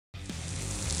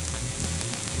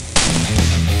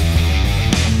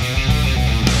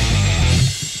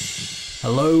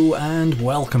Hello and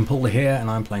welcome, Pauleh here,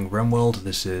 and I'm playing Rimworld.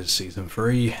 This is Season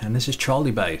 3, and this is Charlie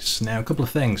Base. Now, a couple of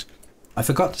things. I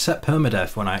forgot to set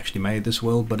permadeath when I actually made this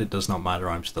world, but it does not matter,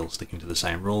 I'm still sticking to the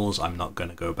same rules. I'm not going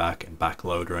to go back and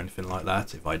backload or anything like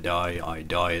that. If I die, I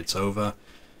die, it's over.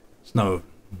 It's no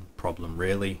problem,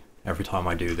 really. Every time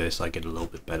I do this, I get a little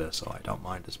bit better, so I don't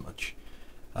mind as much.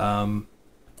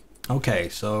 Okay,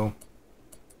 so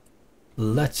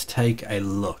let's take a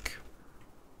look.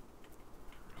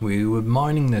 We were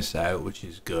mining this out, which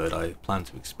is good. I plan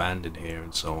to expand in here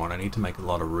and so on. I need to make a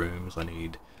lot of rooms. I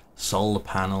need solar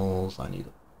panels. I need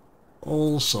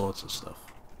all sorts of stuff.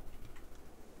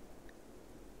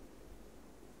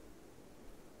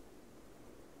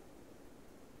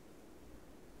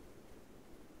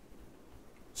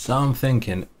 So I'm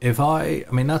thinking, if I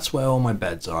mean, that's where all my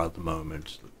beds are at the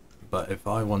moment. But if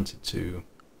I wanted to...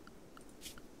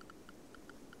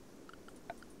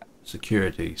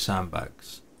 Security,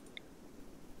 sandbags.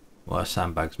 Well, a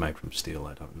sandbag's made from steel,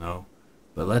 I don't know.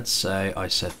 But let's say I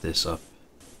set this up.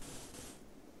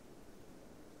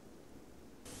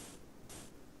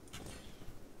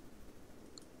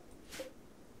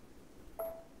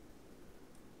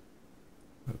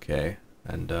 Okay,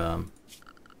 and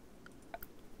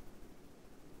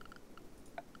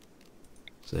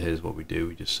so here's what we do.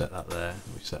 We just set that there,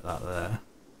 we set that there.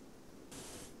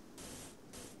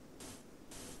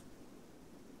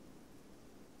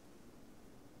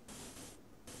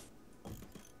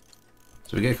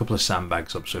 So we get a couple of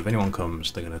sandbags up, so if anyone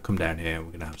comes, they're going to come down here and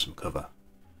we're going to have some cover.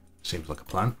 Seems like a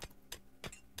plan.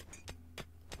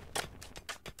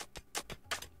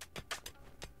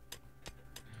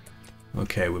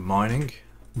 Okay, we're mining.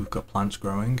 We've got plants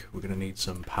growing. We're going to need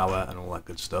some power and all that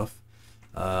good stuff.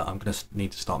 I'm going to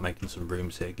need to start making some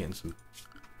rooms here, getting some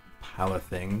power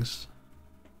things.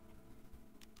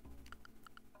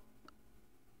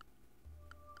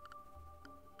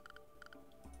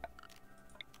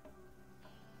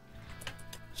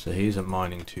 So he isn't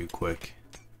mining too quick.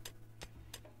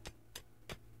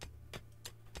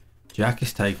 Jack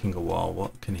is taking a while.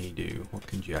 What can he do? What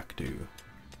can Jack do?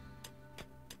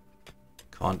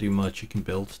 Can't do much. He can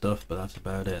build stuff, but that's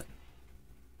about it.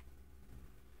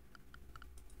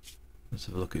 Let's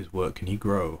have a look at his work. Can he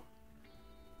grow?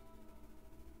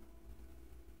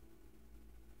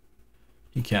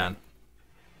 He can.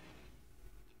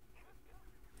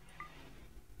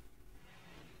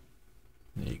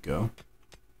 There you go.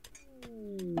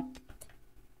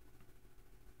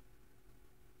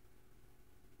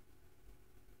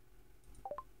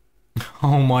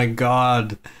 Oh my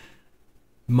god.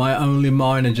 My only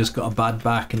miner just got a bad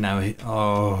back and now he...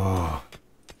 Oh.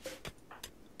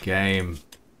 Game.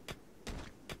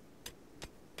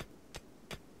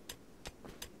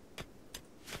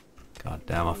 God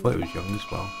damn, I thought it was young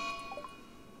as well.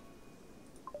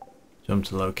 Jump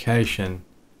to location.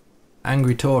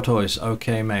 Angry tortoise.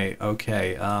 Okay, mate.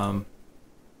 Okay, hunt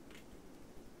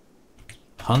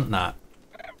that.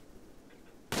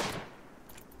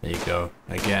 There you go.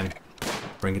 Again.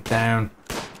 Bring it down.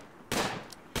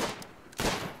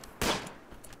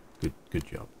 Good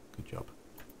job. Good job.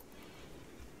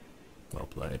 Well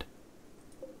played.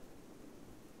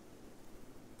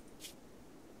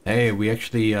 Hey, we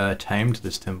actually tamed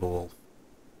this timber wolf.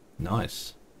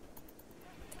 Nice.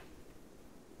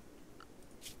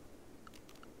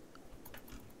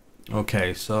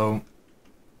 Okay, so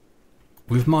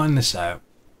we've mined this out.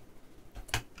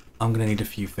 I'm gonna need a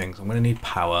few things. I'm gonna need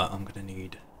power. I'm gonna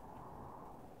need...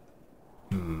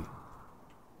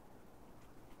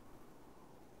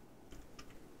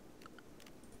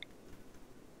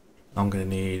 I'm gonna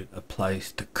need a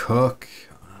place to cook.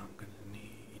 I'm gonna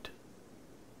need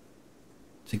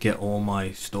to get all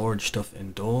my storage stuff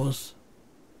indoors.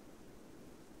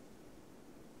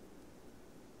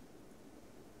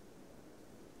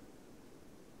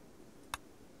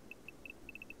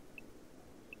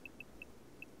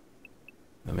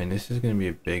 I mean, this is going to be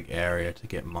a big area to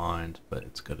get mined, but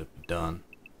it's got to be done.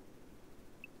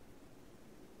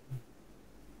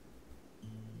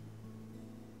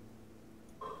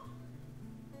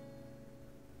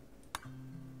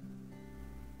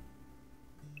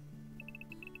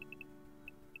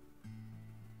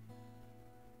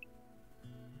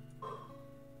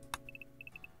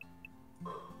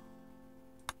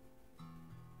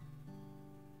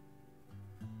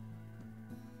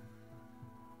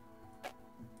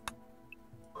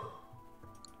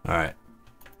 Alright.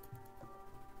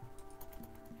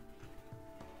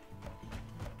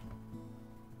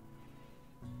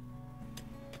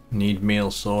 Need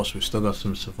meal source. We've still got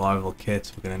some survival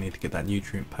kits. We're going to need to get that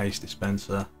nutrient paste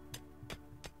dispenser.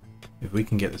 If we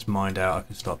can get this mined out, I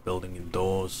can start building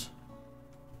indoors.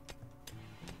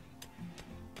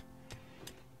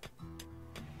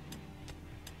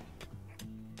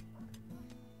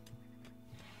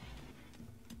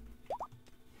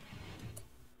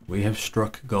 We have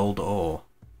struck gold ore.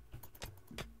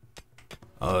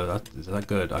 Oh, is that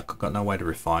good? I've got no way to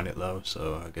refine it though,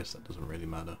 so I guess that doesn't really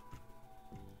matter.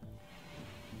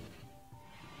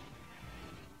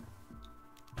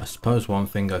 I suppose one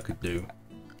thing I could do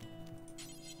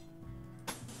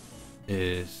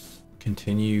is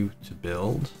continue to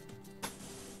build.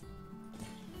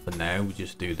 For now, we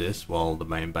just do this while the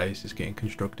main base is getting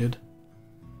constructed.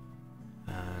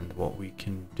 And what we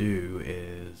can do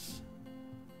is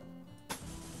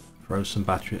throw some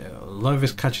battery. Although if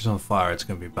this catches on fire, it's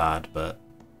going to be bad, but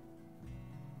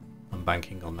I'm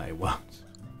banking on that it won't,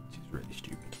 which is really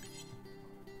stupid.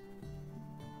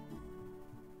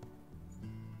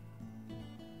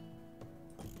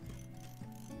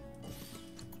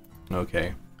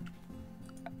 Okay,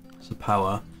 so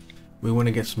power. We want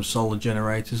to get some solar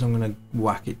generators. I'm going to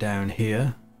whack it down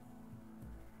here.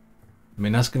 I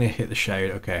mean, that's going to hit the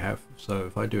shade. Okay, so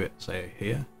if I do it, say,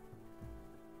 here.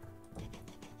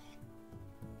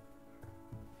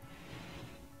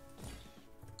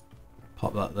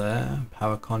 Pop that there.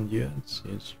 Power conduits.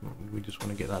 We just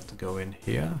want to get that to go in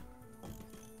here.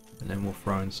 And then we'll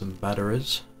throw in some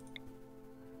batteries.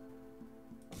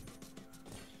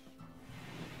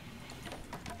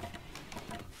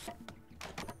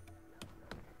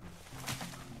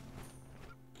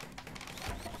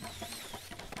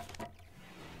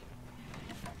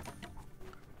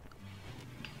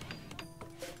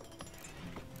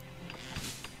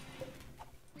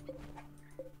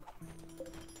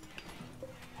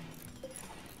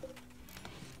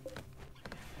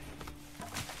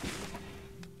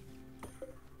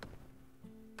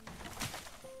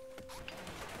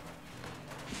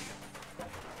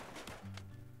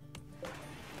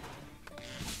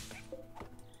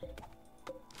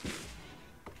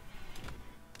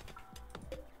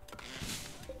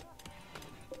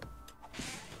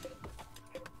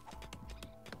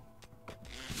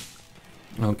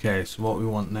 Okay, so what we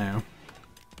want now,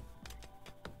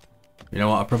 you know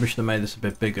what, I probably should have made this a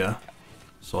bit bigger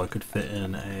so I could fit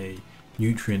in a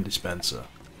nutrient dispenser.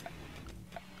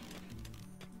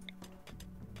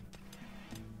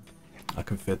 I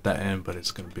can fit that in, but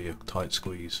it's going to be a tight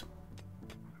squeeze.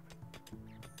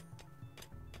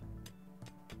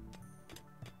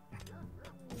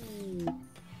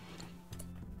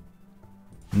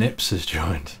 Nips has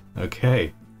joined.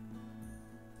 Okay.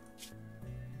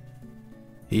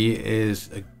 He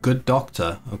is a good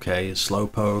doctor, okay,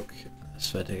 slowpoke,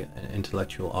 aesthetic,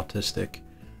 intellectual, autistic.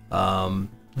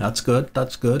 That's good,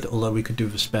 that's good. Although we could do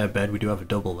with a spare bed, we do have a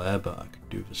double there, but I could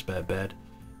do with a spare bed.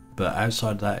 But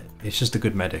outside that, it's just a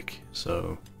good medic,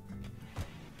 so...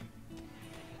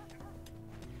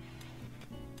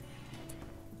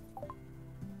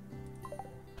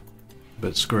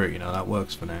 But screw it, you know, that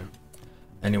works for now.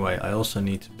 Anyway, I also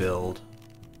need to build...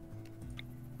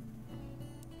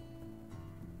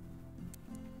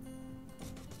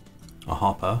 a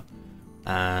hopper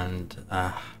and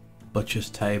a butcher's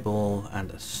table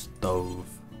and a stove.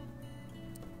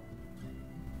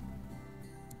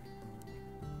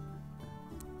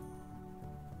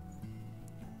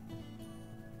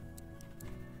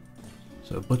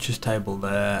 So a butcher's table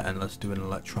there, and let's do an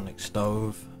electronic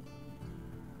stove.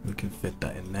 We can fit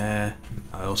that in there.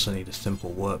 I also need a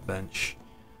simple workbench.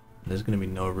 There's going to be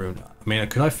no room. I mean,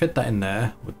 could I fit that in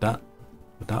there? Would that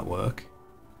work?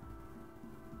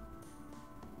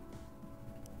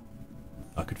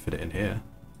 I could fit it in here.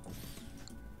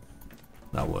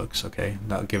 That works, okay.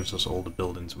 That gives us all the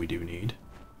buildings we do need.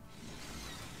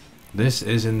 This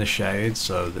is in the shade,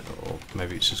 so that, or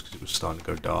maybe it's just because it was starting to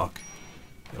go dark.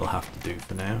 It'll have to do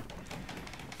for now.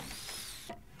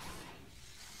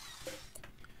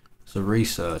 So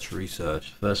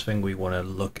research. First thing we want to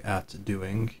look at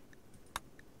doing.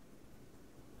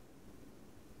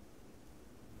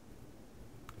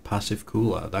 Passive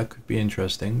cooler, that could be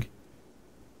interesting.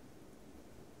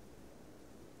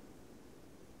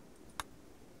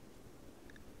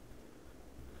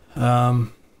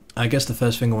 I guess the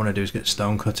first thing I want to do is get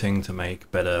stone cutting to make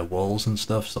better walls and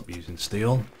stuff, stop using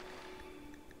steel.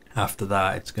 After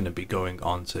that, it's going to be going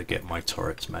on to get my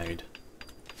turrets made.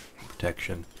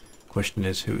 Protection. Question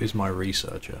is, who is my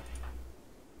researcher?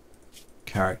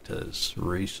 Characters,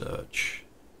 research.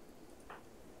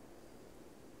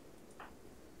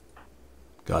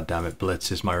 God damn it,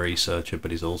 Blitz is my researcher, but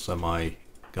he's also my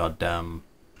goddamn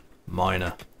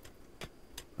miner.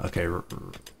 Okay,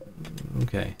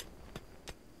 okay.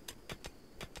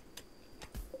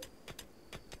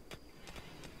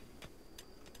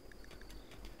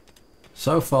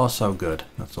 So far, so good.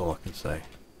 That's all I can say.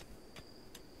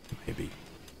 Maybe.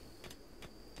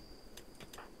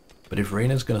 But if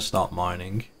Rena's gonna start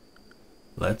mining,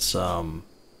 let's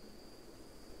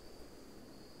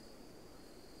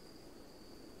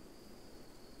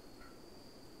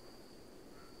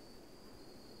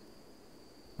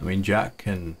I mean, Jack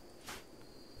can...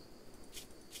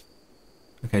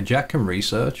 Okay, Jack can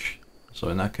research. So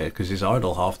in that case, because he's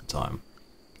idle half the time.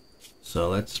 So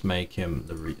let's make him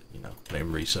let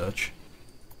him research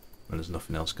when there's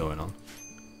nothing else going on.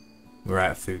 We're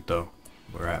out of food though.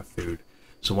 We're out of food.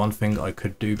 So one thing I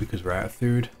could do because we're out of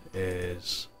food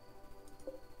is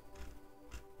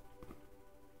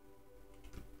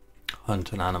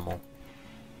hunt an animal.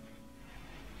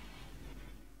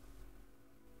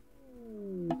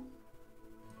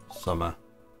 Summer.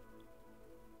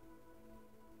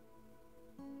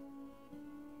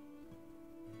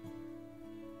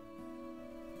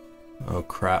 Oh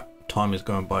crap, time is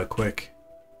going by quick.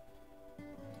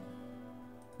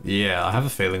 Yeah, I have a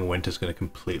feeling winter's going to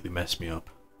completely mess me up.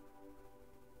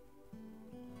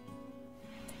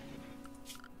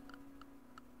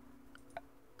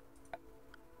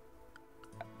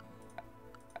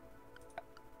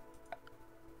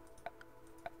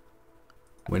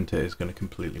 Winter is going to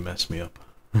completely mess me up.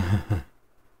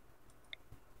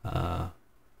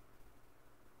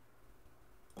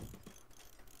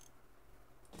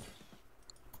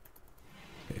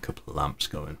 Get a couple of lamps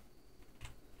going.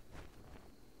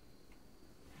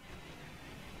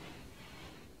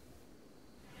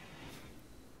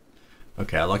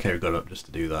 Okay, I like how we got up just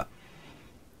to do that.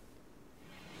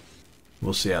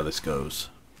 We'll see how this goes.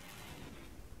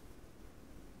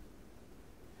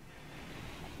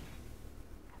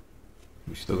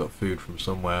 We still got food from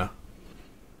somewhere.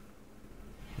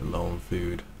 We're low on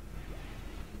food.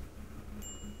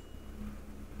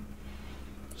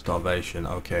 Starvation.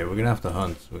 Okay, we're gonna have to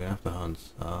hunt. We're gonna have to hunt.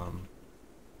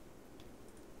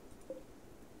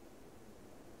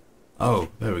 Oh,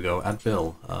 there we go. Add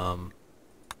bill.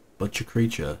 Butcher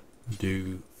creature.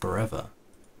 Do forever.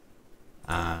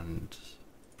 And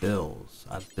bills.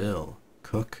 Add bill.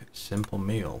 Cook simple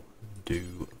meal.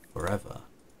 Do forever.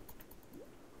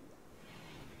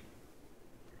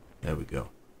 There we go.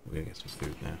 We're gonna get some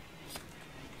food now.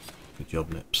 Good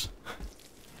job, Nips.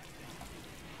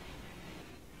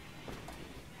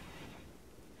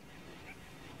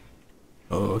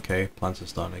 Oh, okay. Plants are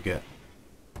starting to get...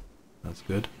 That's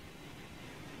good.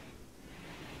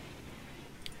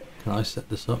 Can I set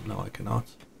this up? No, I cannot.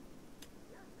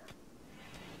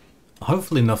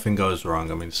 Hopefully nothing goes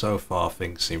wrong. I mean, so far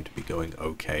things seem to be going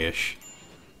okay-ish.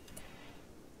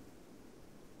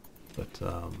 But,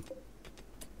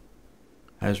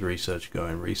 how's research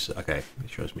going? Okay, it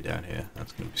shows me down here.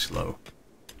 That's going to be slow.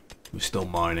 We're still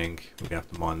mining. We're going to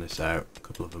have to mine this out. A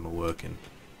couple of them are working.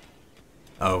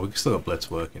 Oh, we've still got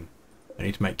Blitz working. I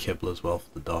need to make kibble as well for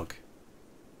the dog.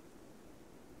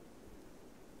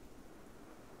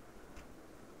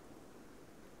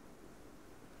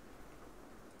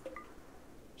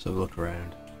 So look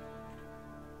around.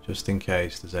 Just in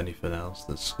case there's anything else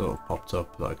that's sort of popped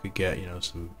up that I could get, you know,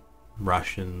 some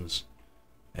rations,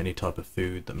 any type of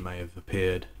food that may have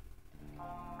appeared.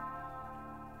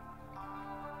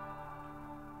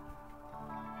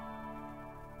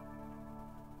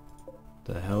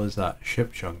 The hell is that?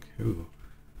 Ship chunk. Ooh.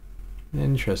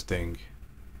 Interesting.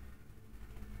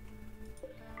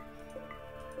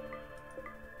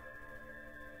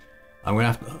 I'm gonna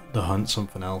have to hunt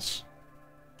something else.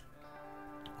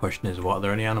 Question is, are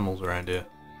there any animals around here?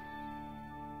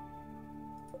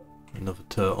 Another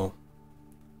turtle.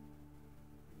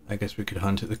 I guess we could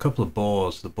hunt it. A couple of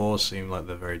boars. The boars seem like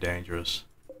they're very dangerous.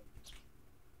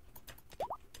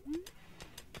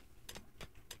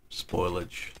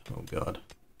 Spoilage. Oh god.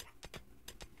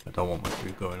 I don't want my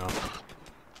food going off.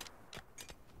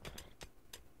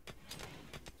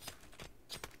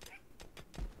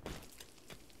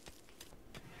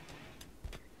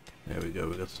 There we go,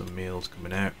 we got some meals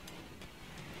coming out.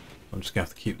 I'm just gonna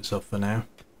have to keep this up for now.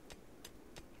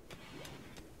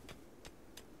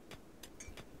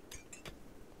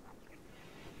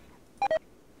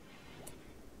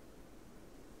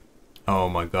 Oh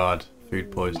my god, food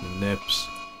poisoning Nips.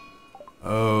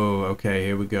 Oh, okay,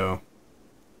 here we go.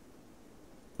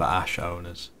 For Ash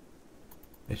owners.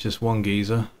 It's just one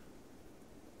geezer.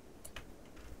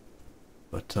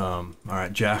 But,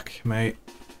 alright, Jack, mate,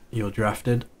 you're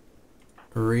drafted.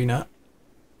 Arena,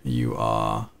 you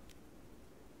are...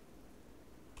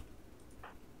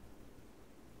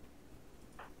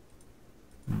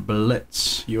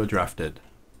 Blitz, you're drafted.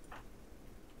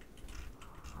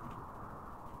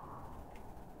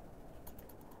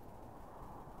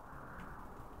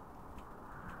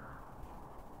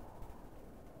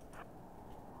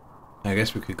 I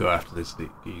guess we could go after this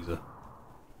geezer.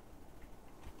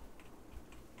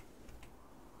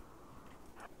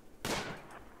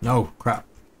 No, crap.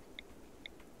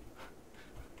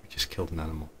 We just killed an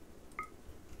animal.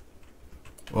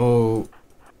 Oh,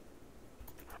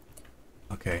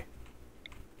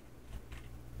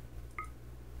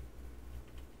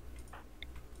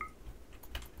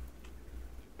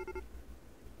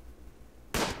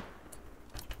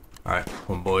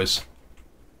 Come on, boys.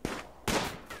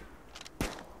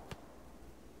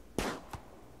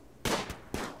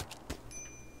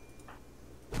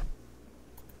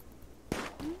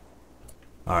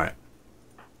 Alright.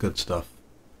 Good stuff.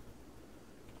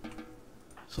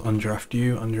 So undraft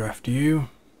you, undraft you.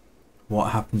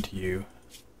 What happened to you?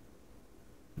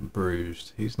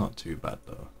 Bruised. He's not too bad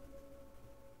though.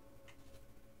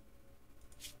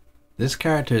 This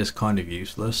character is kind of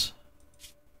useless.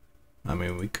 I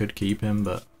mean, we could keep him,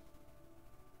 but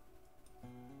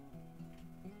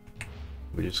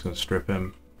we're just gonna strip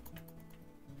him.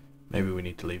 Maybe we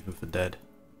need to leave him for dead.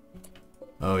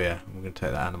 Oh yeah, we're gonna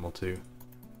take that animal too.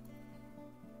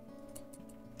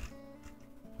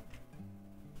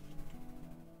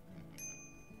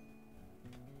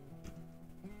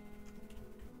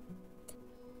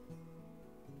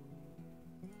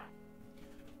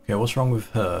 Okay, what's wrong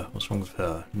with her? What's wrong with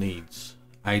her? Needs.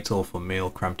 8 all for meal,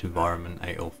 cramped environment,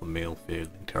 8 all for meal, feeling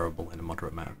terrible, in a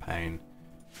moderate amount of pain.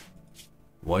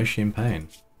 Why is she in pain?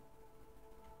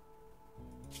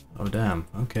 Oh damn,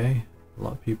 okay. A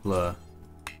lot of people are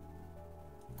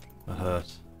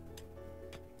hurt.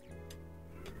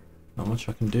 Not much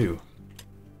I can do.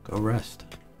 Go rest.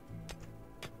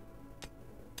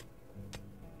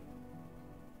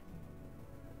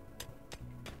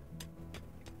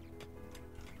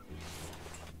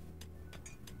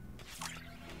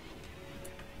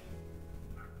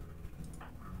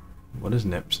 What is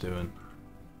Nips doing?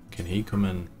 Can he come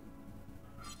in?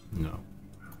 No.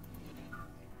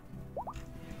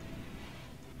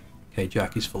 Okay,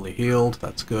 Jackie's fully healed.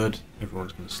 That's good.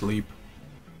 Everyone's gonna sleep.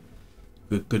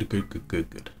 Good, good, good, good, good,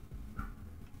 good.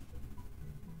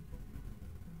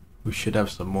 We should have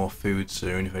some more food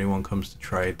soon. If anyone comes to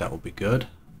trade, that will be good.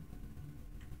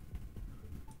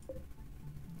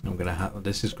 I'm gonna have.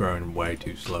 This is growing way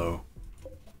too slow.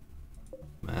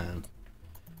 Man.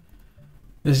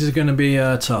 This is going to be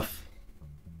tough.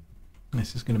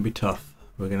 This is going to be tough.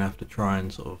 We're going to have to try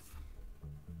and sort of...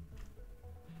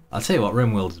 I'll tell you what,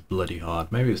 Rimworld is bloody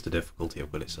hard. Maybe it's the difficulty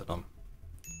I've got it set on.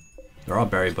 There are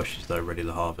berry bushes though ready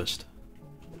to harvest.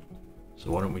 So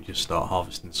why don't we just start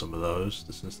harvesting some of those,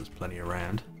 since there's plenty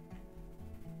around.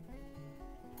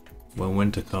 When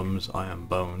winter comes, I am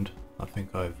boned. I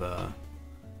think I've...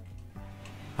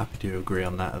 happy to agree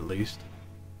on that at least.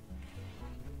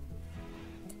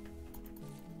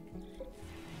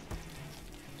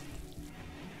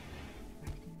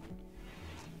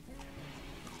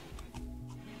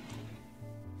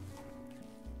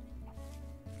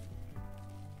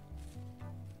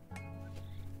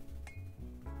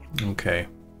 Okay.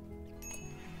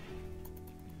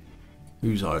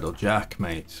 Who's idle? Jack,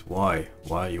 mate. Why?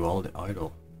 Why are you all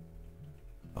idle?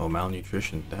 Oh,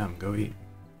 malnutrition. Damn, go eat.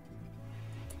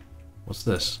 What's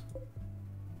this?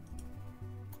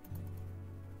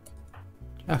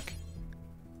 Jack.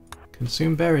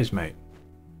 Consume berries, mate.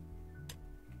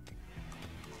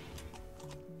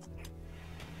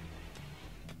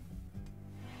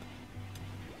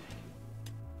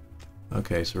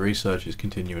 Okay, so research is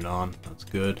continuing on. That's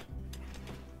good.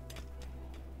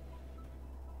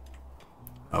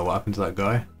 Oh, what happened to that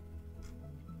guy?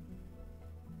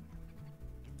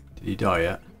 Did he die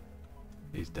yet?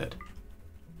 He's dead.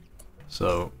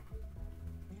 So...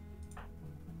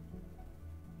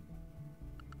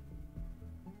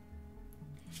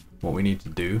 what we need to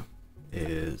do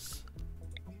is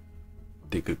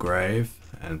dig a grave,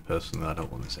 and personally I don't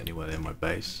want this anywhere near my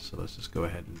base, so let's just go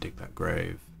ahead and dig that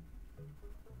grave.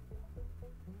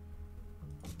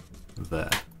 There.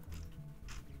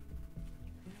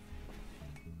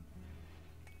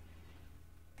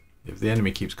 If the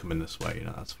enemy keeps coming this way, you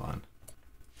know, that's fine.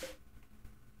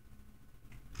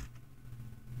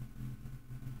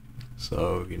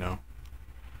 So, you know.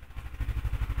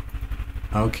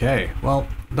 Okay, well,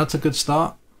 that's a good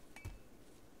start.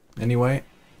 Anyway.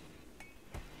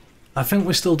 I think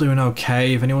we're still doing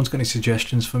okay. If anyone's got any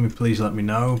suggestions for me, please let me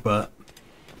know, but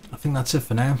I think that's it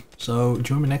for now. So,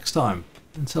 join me next time.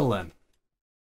 Until then.